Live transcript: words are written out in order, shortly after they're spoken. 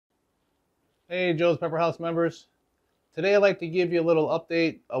Hey, Joe's Pepper House members. Today I'd like to give you a little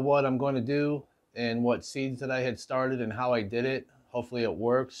update of what I'm going to do and what seeds that I had started and how I did it. Hopefully it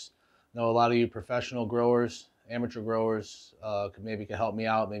works. I know a lot of you professional growers, amateur growers, maybe can help me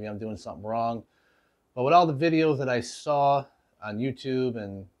out. Maybe I'm doing something wrong. But with all the videos that I saw on YouTube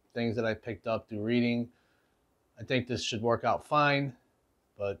and things that I picked up through reading, I think this should work out fine.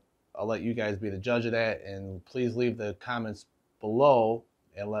 But I'll let you guys be the judge of that. And please leave the comments below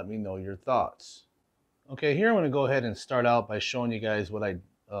and let me know your thoughts. Okay, here I'm going to go ahead and start out by showing you guys what I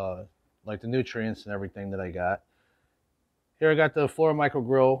like the nutrients and everything that I got. Here I got the Flora Micro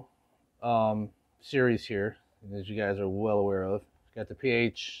Grow series here, as you guys are well aware of. Got the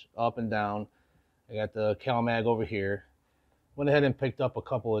pH up and down. I got the CalMag over here. Went ahead and picked up a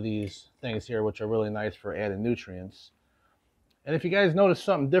couple of these things here, which are really nice for adding nutrients. And if you guys notice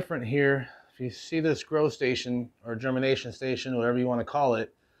something different here, if you see this grow station or germination station, whatever you want to call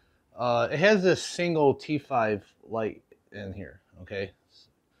it, it has this single T5 light in here, okay?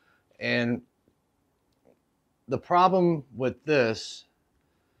 And the problem with this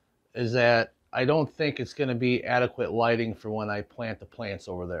is that I don't think it's going to be adequate lighting for when I plant the plants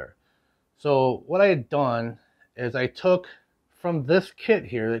over there. So what I had done is I took from this kit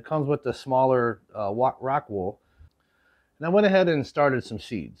here that comes with the smaller rock wool, and I went ahead and started some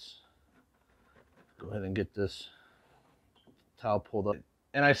seeds. Go ahead and get this towel pulled up.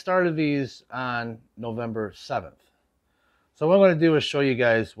 And I started these on November 7th. So what I'm going to do is show you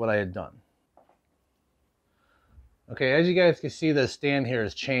guys what I had done. Okay, as you guys can see, the stand here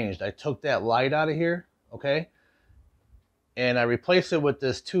has changed. I took that light out of here, okay? And I replaced it with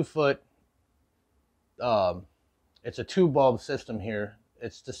this 2-foot, it's a 2-bulb system here.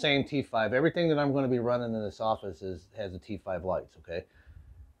 It's the same T5. Everything that I'm going to be running in this office has the T5 lights, okay?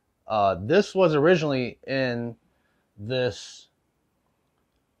 This was originally in this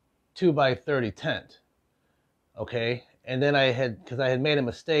 2x30 tent, okay? And then because I had made a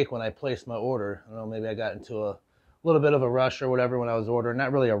mistake when I placed my order. I don't know, maybe I got into a little bit of a rush or whatever when I was ordering.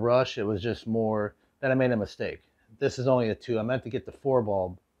 Not really a rush, it was just more that I made a mistake. This is only a 2. I meant to get the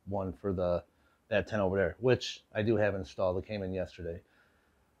 4-bulb one for that tent over there, which I do have installed. It came in yesterday.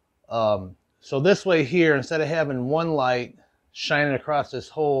 So this way here, instead of having one light shining across this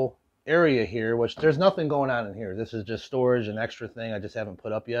whole area here, which there's nothing going on in here. This is just storage, an extra thing I just haven't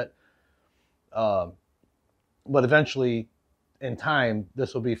put up yet. But eventually, in time,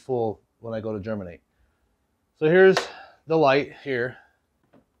 this will be full when I go to germinate. So here's the light here.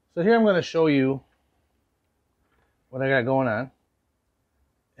 So here I'm going to show you what I got going on.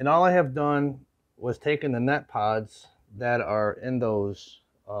 And all I have done was taken the net pods that are in those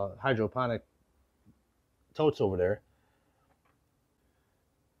hydroponic totes over there.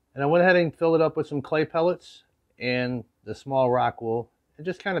 And I went ahead and filled it up with some clay pellets and the small rock wool. And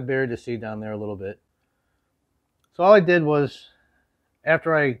just kind of buried the seed down there a little bit. So all I did was,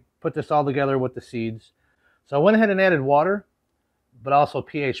 after I put this all together with the seeds, so I went ahead and added water, but also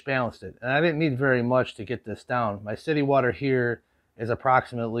pH balanced it. And I didn't need very much to get this down. My city water here is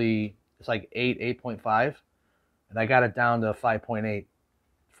approximately, it's like 8.5. And I got it down to 5.8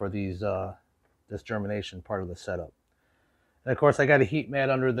 for these this germination part of the setup. And of course I got a heat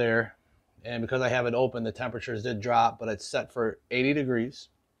mat under there. And because I have it open, the temperatures did drop, but it's set for 80 degrees.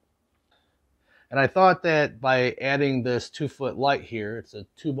 And I thought that by adding this 2-foot light here, it's a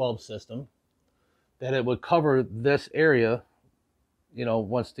 2-bulb system, that it would cover this area, you know,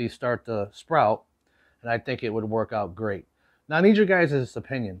 once these start to sprout. And I think it would work out great. Now I need your guys'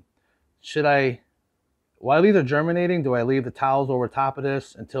 opinion. Should I, while these are germinating, do I leave the towels over top of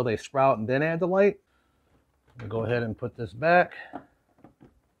this until they sprout and then add the light? I'll go ahead and put this back.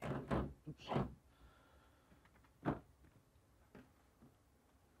 Oops. I'm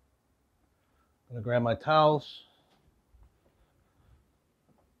gonna grab my towels.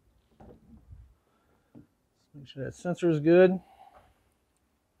 Make sure that sensor is good.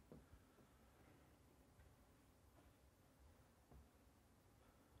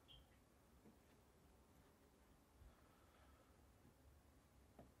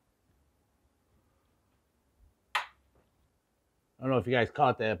 I don't know if you guys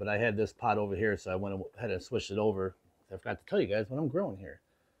caught that, but I had this pot over here, so I went ahead and switched it over. I forgot to tell you guys what I'm growing here.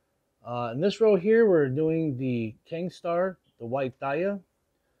 In this row here, we're doing the Khang Starr, the white thaya.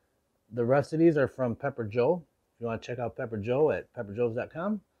 The rest of these are from Pepper Joe. If you want to check out Pepper Joe at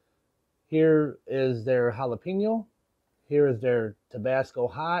pepperjoes.com. Here is their jalapeno. Here is their Tabasco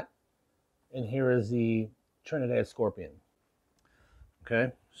hot. And here is the Trinidad scorpion.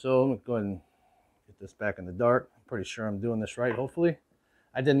 Okay, so let me go ahead and get this back in the dark. I'm pretty sure I'm doing this right, hopefully.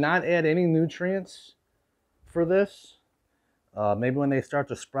 I did not add any nutrients for this. Maybe when they start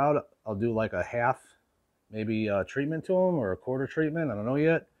to sprout, I'll do like a half, maybe treatment to them, or a quarter treatment. I don't know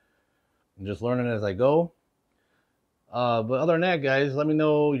yet. I'm just learning as I go. But other than that, guys, let me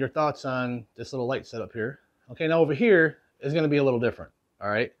know your thoughts on this little light setup here. Okay, now over here is going to be a little different. All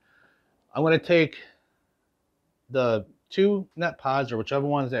right, I'm going to take the 2 net pods, or whichever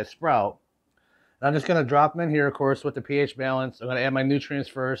ones that sprout, and I'm just going to drop them in here, of course, with the pH balance. I'm going to add my nutrients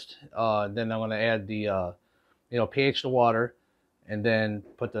first, then I'm going to add the pH to water, and then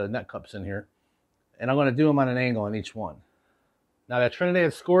put the net cups in here. And I'm going to do them on an angle on each one. Now that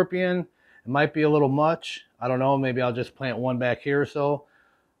Trinidad Scorpion, it might be a little much. I don't know, maybe I'll just plant one back here or so.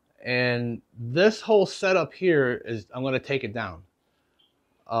 And this whole setup here is, I'm going to take it down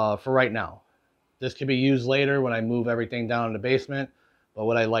for right now. This could be used later when I move everything down in the basement. But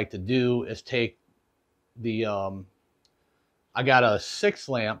what I like to do is take the, I got a 6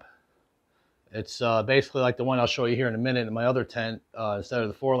 lamp. It's basically like the one I'll show you here in a minute in my other tent. Instead of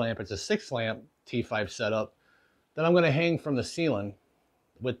the 4 lamp, it's a 6 lamp T5 setup that I'm going to hang from the ceiling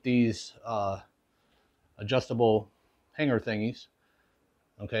with these adjustable hanger thingies.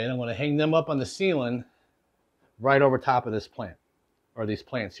 Okay, and I'm going to hang them up on the ceiling right over top of this plant, or these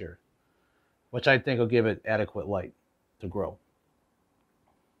plants here, which I think will give it adequate light to grow.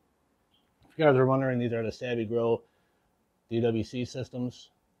 If you guys are wondering, these are the Savvy Grow DWC systems.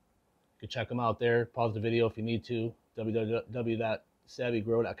 You can check them out there. Pause the video if you need to.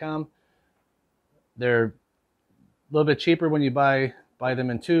 www.savvygrow.com. They're a little bit cheaper when you buy them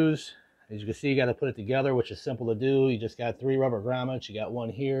in 2s. As you can see, you got to put it together, which is simple to do. You just got 3 rubber grommets. You got one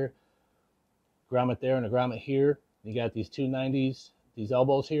here, grommet there, and a grommet here. You got these 290s, these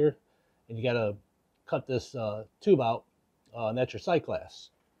elbows here, and you got to cut this tube out, and that's your sight glass.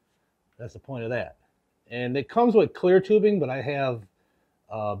 That's the point of that. And it comes with clear tubing, but I have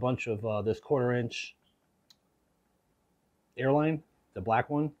a bunch of this 1/4 inch airline, the black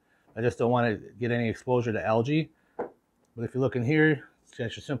one. I just don't want to get any exposure to algae. But if you look in here, it's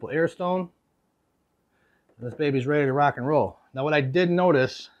got your simple air stone. And this baby's ready to rock and roll. Now what I did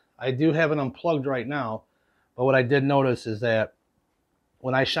notice, I do have it unplugged right now, but what I did notice is that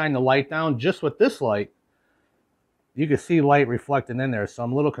when I shine the light down, just with this light, you can see light reflecting in there. So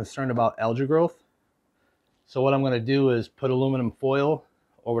I'm a little concerned about algae growth. So what I'm going to do is put aluminum foil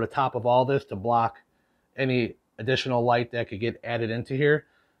over the top of all this to block any additional light that could get added into here.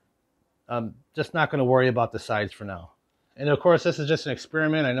 I'm just not going to worry about the sides for now. And of course, this is just an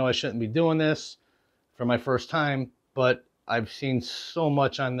experiment. I know I shouldn't be doing this for my first time, but I've seen so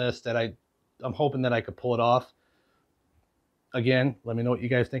much on this that I'm hoping that I could pull it off. Again, let me know what you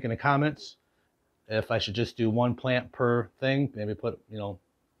guys think in the comments. If I should just do 1 plant per thing, maybe put,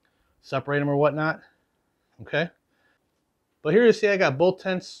 separate them or whatnot. Okay. But here you see I got both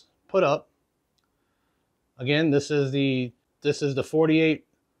tents put up. Again, this is the 48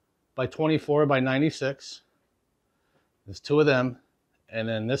 by 24 by 96. There's 2 of them. And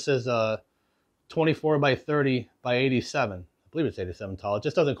then this is a 24 by 30 by 87. I believe it's 87 tall. It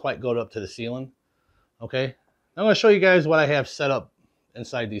just doesn't quite go up to the ceiling. Okay. I'm going to show you guys what I have set up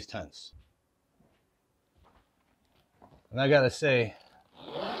inside these tents. And I got to say,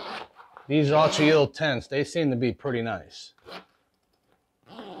 these Raw Yield tents, they seem to be pretty nice.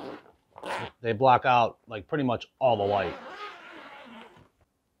 They block out like pretty much all the light.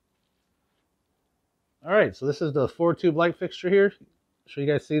 All right, so this is the 4-tube light fixture here. I'm sure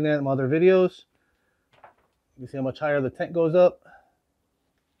you guys seen that in my other videos. You see how much higher the tent goes up.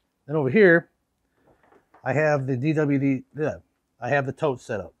 Then over here, I have the DWD. I have the tote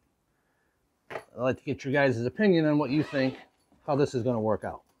set up. I'd like to get your guys' opinion on what you think, how this is going to work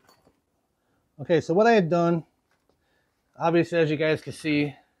out. Okay, so what I had done, obviously, as you guys can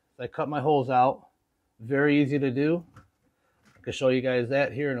see, I cut my holes out. Very easy to do. I can show you guys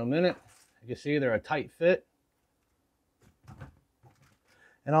that here in a minute. You can see they're a tight fit.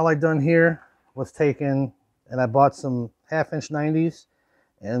 And all I've done here was taken, and I bought some 1/2 inch 90s,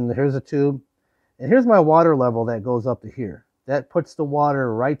 and here's a tube. And here's my water level that goes up to here. That puts the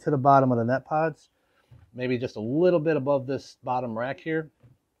water right to the bottom of the net pods, maybe just a little bit above this bottom rack here,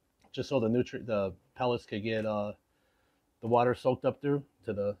 just so the pellets could get the water soaked up through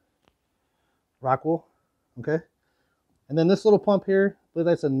to the rock wool. Okay. And then this little pump here, I believe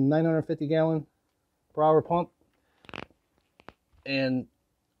that's a 950 gallon per hour pump. And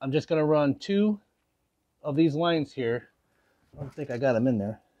I'm just going to run 2 of these lines here. I don't think I got them in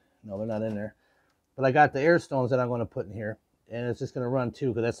there. No, they're not in there. But I got the air stones that I'm going to put in here. And it's just going to run 2,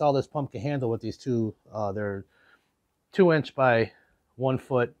 because that's all this pump can handle with these 2. They're 2 inch by 1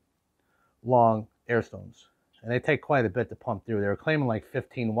 foot long air stones. And they take quite a bit to pump through. They were claiming like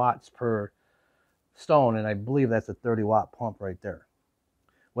 15 watts per stone, and I believe that's a 30-watt pump right there,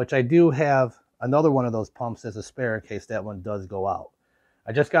 which I do have another one of those pumps as a spare in case that one does go out.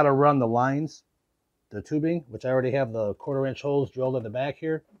 I just got to run the lines, the tubing, which I already have the 1/4-inch holes drilled in the back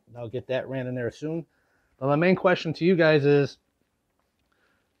here. I'll get that ran in there soon. But my main question to you guys is,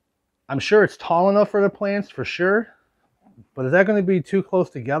 I'm sure it's tall enough for the plants for sure, but is that going to be too close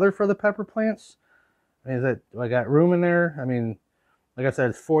together for the pepper plants? I mean, do I got room in there? I mean, like I said,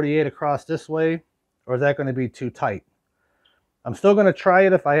 it's 48 across this way, or is that going to be too tight? I'm still going to try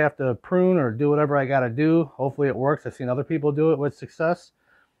it if I have to prune or do whatever I got to do. Hopefully it works. I've seen other people do it with success,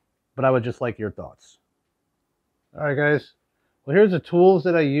 but I would just like your thoughts. All right, guys. Well, here's the tools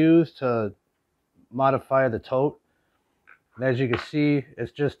that I use to modify the tote. And as you can see,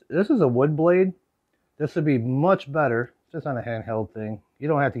 it's just, this is a wood blade. This would be much better just on a handheld thing. You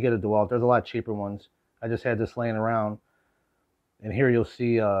don't have to get a DeWalt. There's a lot cheaper ones. I just had this laying around. And here you'll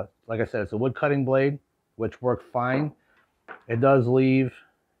see, like I said, it's a wood cutting blade, which worked fine. It does leave,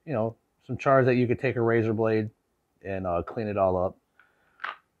 you know, some chars that you could take a razor blade and clean it all up.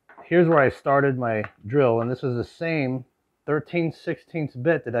 Here's where I started my drill, and this is the same 13/16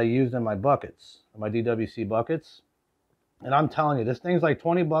 bit that I used in my buckets, my DWC buckets. And I'm telling you, this thing's like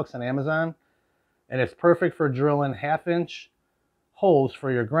 20 bucks on Amazon, and it's perfect for drilling 1/2-inch holes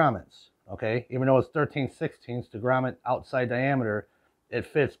for your grommets. Okay, even though it's 13/16 the grommet outside diameter, it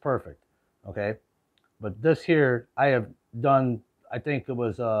fits perfect. Okay, but this here, I have done, I think it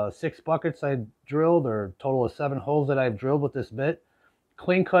was 6 buckets I drilled, or a total of 7 holes that I've drilled with this bit.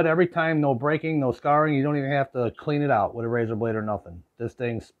 Clean cut every time, no breaking, no scarring. You don't even have to clean it out with a razor blade or nothing. This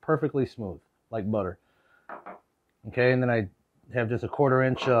thing's perfectly smooth, like butter. Okay, and then I have just a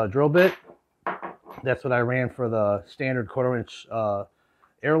 1/4-inch drill bit. That's what I ran for the standard 1/4-inch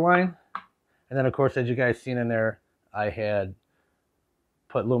airline. And then, of course, as you guys seen in there, I had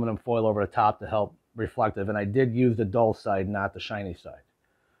put aluminum foil over the top to help reflective. And I did use the dull side, not the shiny side.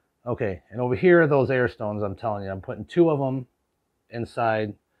 Okay, and over here are those air stones I'm telling you. I'm putting 2 of them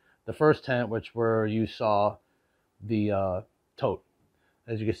inside the first tent, which where you saw the tote.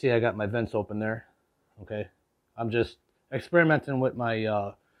 As you can see, I got my vents open there. Okay, I'm just experimenting with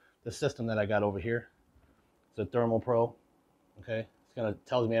my the system that I got over here. It's a Thermal Pro. Okay,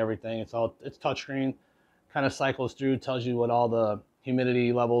 tells me everything. It's touchscreen, kind of cycles through, tells you what all the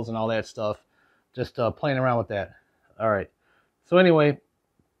humidity levels and all that stuff. Just playing around with that. All right. So anyway,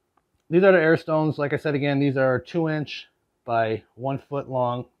 these are the air stones. Like I said again, these are 2-inch by 1 foot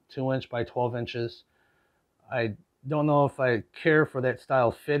long, 2-inch by 12 inches. I don't know if I care for that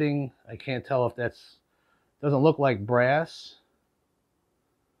style fitting. I can't tell if doesn't look like brass.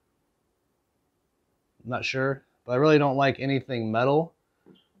 I'm not sure, but I really don't like anything metal.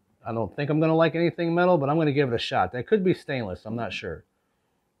 I don't think I'm going to like anything metal, but I'm going to give it a shot. That could be stainless. I'm not sure.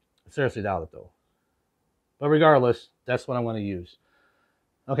 I seriously doubt it though. But regardless, that's what I'm going to use.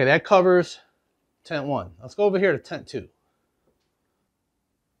 Okay, that covers tent 1. Let's go over here to tent 2.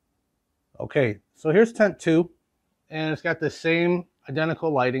 Okay, so here's tent 2, and it's got the same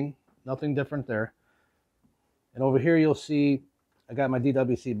identical lighting, nothing different there. And over here you'll see I got my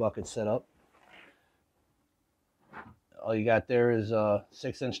DWC bucket set up. All you got there is a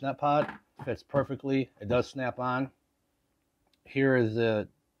 6-inch net pot. Fits perfectly. It does snap on. Here is the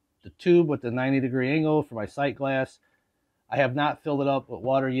tube with the 90-degree angle for my sight glass. I have not filled it up with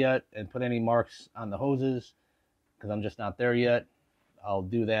water yet and put any marks on the hoses because I'm just not there yet. I'll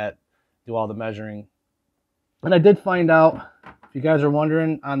do that, do all the measuring. And I did find out, if you guys are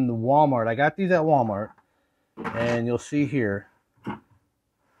wondering, on the Walmart, I got these at Walmart, and you'll see here, you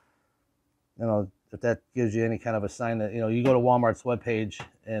know, if that gives you any kind of a sign that, you know, you go to Walmart's webpage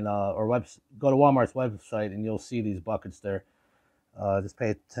and go to Walmart's website and you'll see these buckets there. Just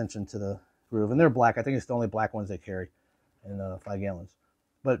pay attention to the groove, and they're black. I think it's the only black ones they carry in 5 gallons.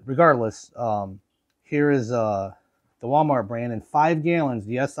 But regardless, here is the Walmart brand, and 5 gallons.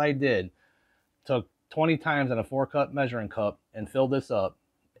 Yes, I did. Took 20 times on a 4-cup measuring cup and filled this up,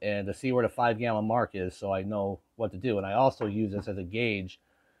 and to see where the 5-gallon mark is, so I know what to do. And I also use this as a gauge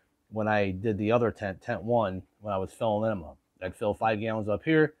when I did the other tent 1, when I was filling them up. I'd fill 5 gallons up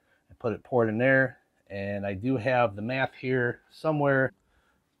here and pour it in there. And I do have the math here somewhere.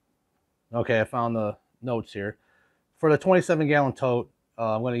 Okay, I found the notes here. For the 27-gallon tote,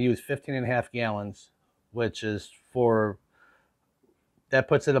 I'm going to use 15.5 gallons, which is that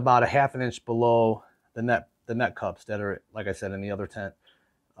puts it about a 1/2 inch below the net cups that are, like I said, in the other tent.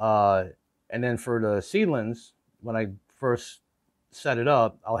 And then for the seedlings, when I first set it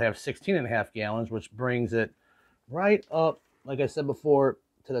up, I'll have 16.5 gallons, which brings it right up, like I said before,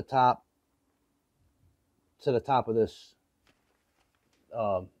 to the top of this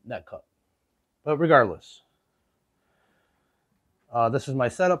net cup. But regardless, this is my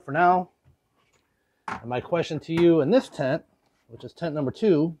setup for now. And my question to you in this tent, which is tent number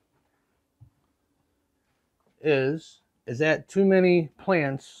 2, is that too many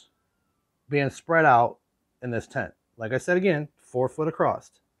plants being spread out in this tent? Like I said again, 4 foot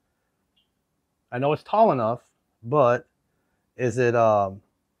across. I know it's tall enough, but is it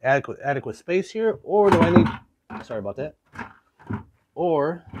adequate space here, or do I need, sorry about that,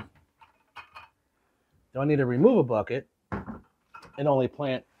 or do I need to remove a bucket and only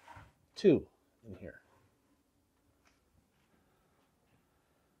plant 2 in here?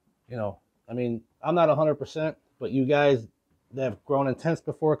 You know, I mean, I'm not 100%, but you guys that have grown in tents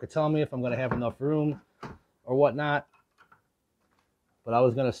before could tell me if I'm going to have enough room or whatnot. But I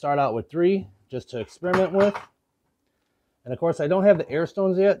was going to start out with 3 just to experiment with. And of course, I don't have the air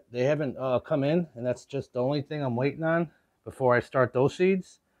stones yet. They haven't come in, and that's just the only thing I'm waiting on before I start those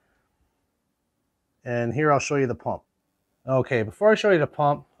seeds. And here I'll show you the pump. Okay, before I show you the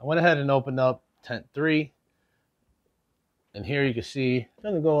pump, I went ahead and opened up tent 3. And here you can see, it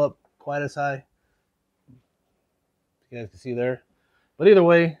doesn't go up quite as high. You guys can see there. But either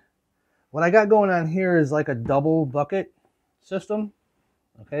way, what I got going on here is like a double bucket system.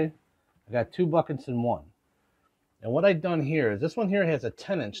 Okay, I got 2 buckets in one. And what I've done here is this one here has a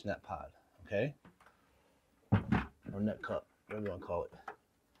 10-inch net pod. Okay, or net cup, whatever you want to call it.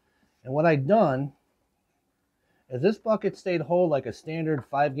 And what I've done is this bucket stayed whole like a standard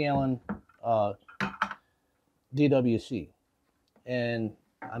 5-gallon DWC. And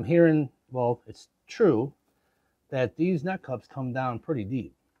I'm hearing, well, it's true that these net cups come down pretty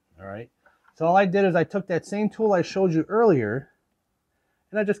deep. All right. So all I did is I took that same tool I showed you earlier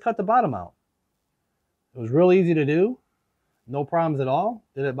and I just cut the bottom out. It was real easy to do. No problems at all.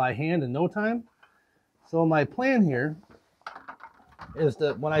 Did it by hand in no time. So my plan here is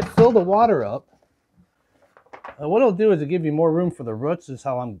that when I fill the water up, what it'll do is it'll give you more room for the roots, is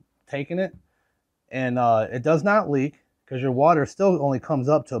how I'm taking it. And it does not leak because your water still only comes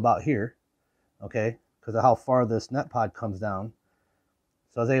up to about here. Okay, because of how far this net pod comes down.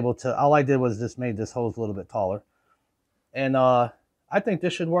 So I was able to, all I did was just made this hose a little bit taller. And I think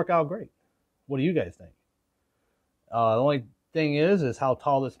this should work out great. What do you guys think? The only thing is how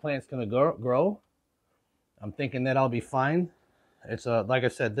tall this plant's going to grow. I'm thinking that I'll be fine. It's like I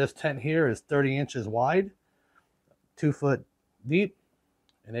said, this tent here is 30 inches wide, 2 foot deep,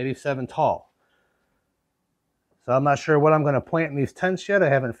 and 87 tall. So I'm not sure what I'm going to plant in these tents yet. I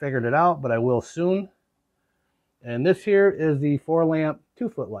haven't figured it out, but I will soon. And this here is the 4-lamp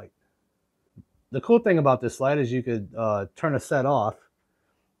 2-foot light. The cool thing about this light is you could turn a set off,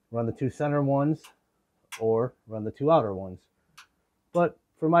 run the 2 center ones, or run the 2 outer ones. But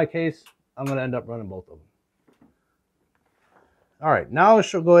for my case, I'm going to end up running both of them. All right, now I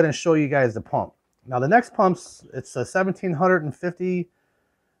should go ahead and show you guys the pump. Now the next pump's, it's a 1750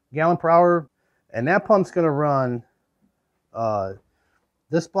 gallon per hour. And that pump's going to run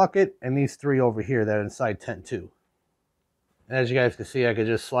this bucket and these 3 over here that are inside tent 2. And as you guys can see, I could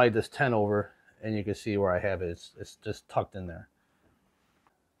just slide this tent over and you can see where I have it. It's just tucked in there.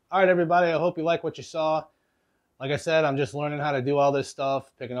 All right, everybody, I hope you like what you saw. Like I said, I'm just learning how to do all this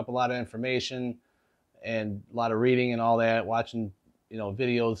stuff, picking up a lot of information and a lot of reading and all that, watching, you know,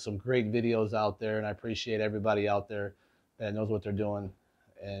 videos, some great videos out there. And I appreciate everybody out there that knows what they're doing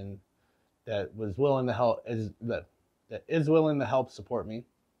and that was willing to help, that is willing to help support me.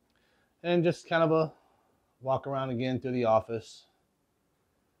 And just kind of a walk around again through the office.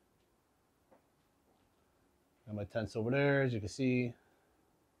 Got my tents over there, as you can see.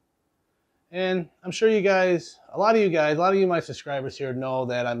 And I'm sure you guys, a lot of you my subscribers here know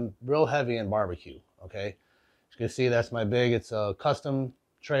that I'm real heavy in barbecue, okay? As you can see, that's my big, it's a custom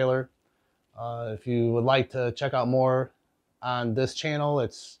trailer. If you would like to check out more on this channel,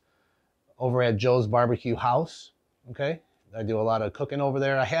 it's over at Joe's BBQ House, okay? I do a lot of cooking over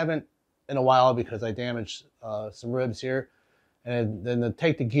there. I haven't in a while because I damaged some ribs here. And then to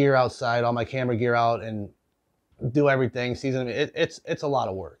take the gear outside, all my camera gear out and do everything, season it's a lot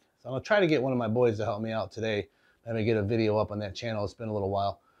of work. So I'm gonna try to get one of my boys to help me out today. Let me get a video up on that channel. It's been a little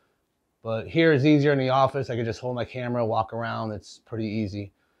while. But here is easier in the office. I can just hold my camera, walk around. It's pretty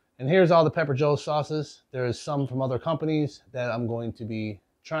easy. And here's all the Pepper Joe's sauces. There's some from other companies that I'm going to be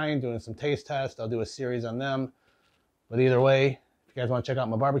doing some taste tests. I'll do a series on them. But either way, if you guys want to check out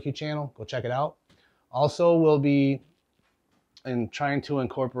my barbecue channel, go check it out. Also, we'll be trying to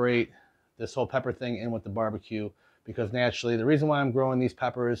incorporate this whole pepper thing in with the barbecue, because naturally, the reason why I'm growing these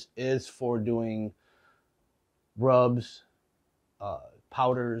peppers is for doing rubs,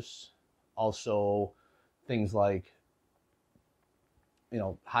 powders, also things like, you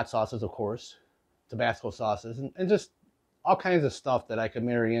know, hot sauces, of course, Tabasco sauces, and just all kinds of stuff that I could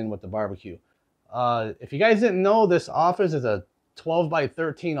marry in with the barbecue. If you guys didn't know, this office is a 12 by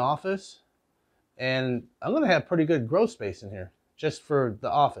 13 office, and I'm going to have pretty good grow space in here just for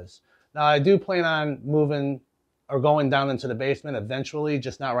the office. Now, I do plan on moving or going down into the basement eventually,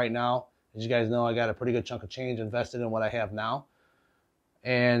 just not right now. As you guys know, I got a pretty good chunk of change invested in what I have now,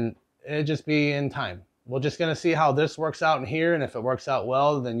 and it'd just be in time. We're just going to see how this works out in here, and if it works out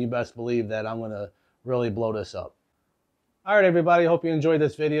well, then you best believe that I'm going to really blow this up. All right, everybody, hope you enjoyed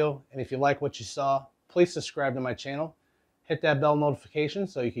this video, and if you like what you saw, please subscribe to my channel. Hit that bell notification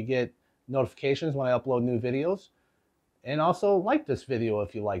so you can get notifications when I upload new videos, and also like this video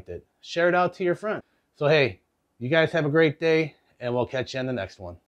if you liked it. Share it out to your friends. So hey, you guys have a great day, and we'll catch you in the next one.